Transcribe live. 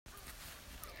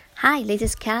Hi, this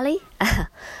is Kelly.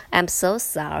 I'm so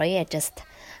sorry. I just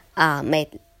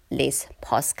made this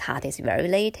postcard is very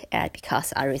late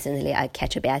because I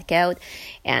catch a bad cold,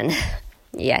 and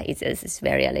yeah, it's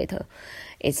very little.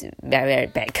 It's very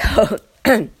bad cold.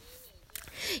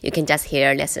 You can just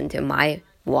listen to my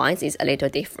voice is a little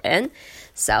different.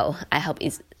 So I hope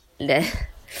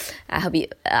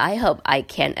I hope I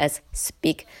can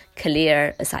speak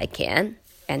clear as I can.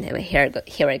 And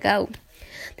here I go.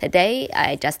 Today,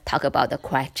 I just talk about the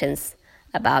questions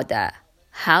about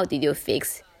how did you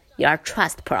fix your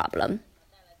trust problem.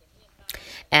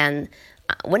 And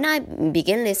when I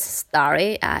begin this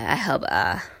story, I hope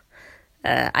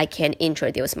I can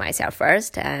introduce myself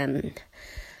first. I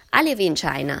live in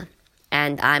China,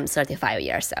 and I'm 35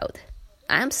 years old.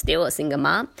 I'm still a single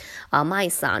mom. My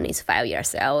son is 5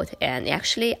 years old, and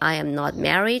actually, I am not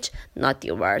married, not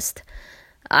divorced.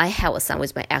 I have a son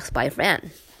with my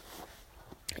ex-boyfriend.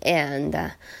 And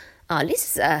I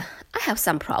have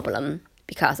some problem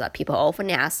because people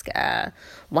often ask,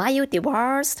 why you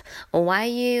divorced, or why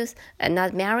you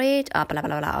not married, blah, blah,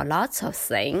 blah, blah, lots of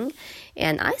things.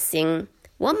 And I think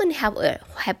women have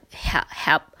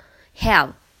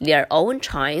their own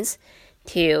choice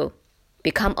to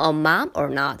become a mom or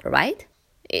not, right?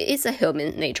 It's a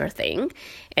human nature thing.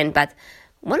 But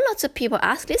when lots of people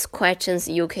ask these questions,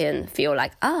 you can feel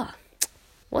like,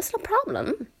 what's the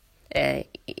problem?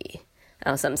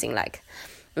 Or something like,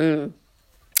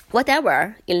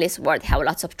 whatever in this world have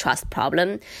lots of trust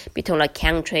problem between like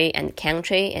country and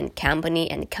company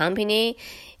and company,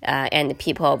 and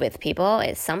people with people.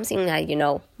 It's something like,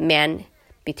 men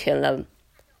between the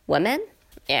women,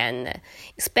 and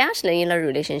especially in a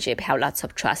relationship have lots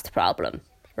of trust problem,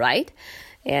 right?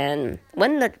 And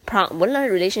when the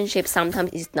relationship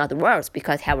sometimes is not works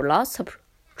because have lots of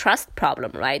trust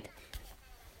problem, right?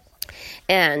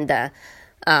 And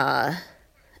I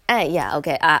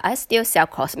still sell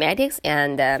cosmetics,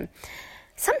 and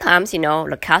sometimes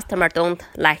the customer don't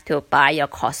like to buy your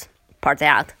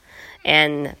product,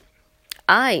 and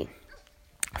I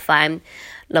find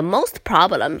the most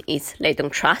problem is they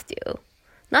don't trust you,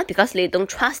 not because they don't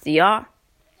trust your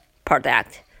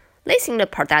product. They think the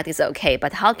product is okay,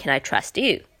 but how can I trust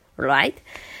you, right?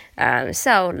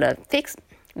 So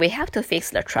we have to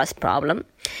fix the trust problem,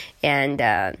 and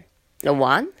the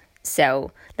one. So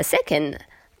the second,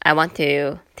 I want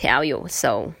to tell you.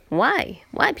 So why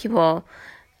people?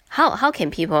 How can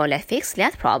people fix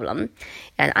that problem?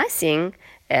 And I think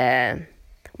when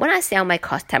I sell my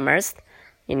customers,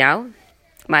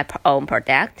 my own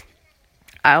product,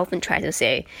 I often try to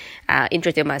say,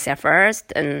 introduce myself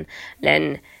first, and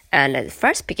then at the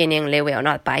first beginning, they will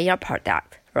not buy your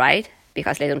product, right?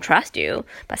 Because they don't trust you.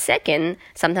 But second,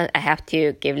 sometimes I have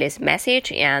to give this message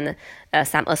and a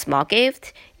small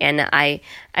gift, and I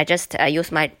just use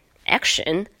my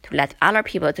action to let other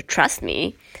people to trust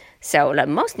me. So the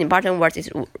most important word is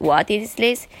what is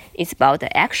this? It's about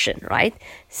the action, right?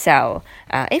 So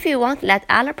if you want to let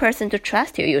other person to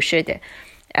trust you, you should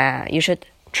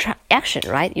action,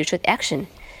 right? You should action.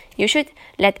 You should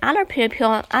let other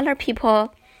people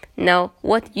know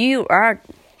what you are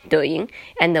doing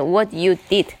and what you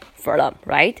did for them,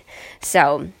 right?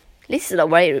 So this is a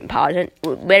very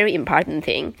important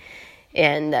thing.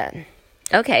 And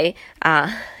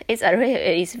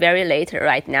it's very late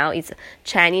right now. It's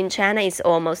in China. It's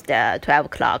almost 12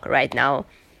 o'clock right now.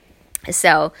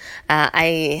 So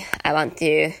I want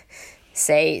to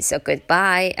say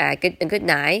goodbye, good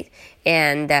night,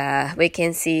 and we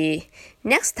can see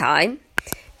next time.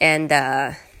 And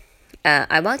I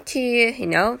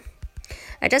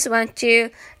just want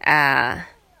to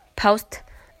post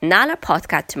another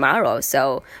podcast tomorrow,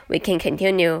 so we can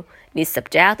continue this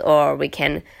subject, or we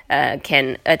can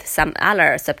add some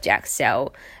other subjects.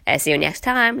 So see you next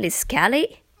time. This is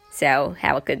Kelly. So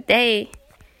have a good day.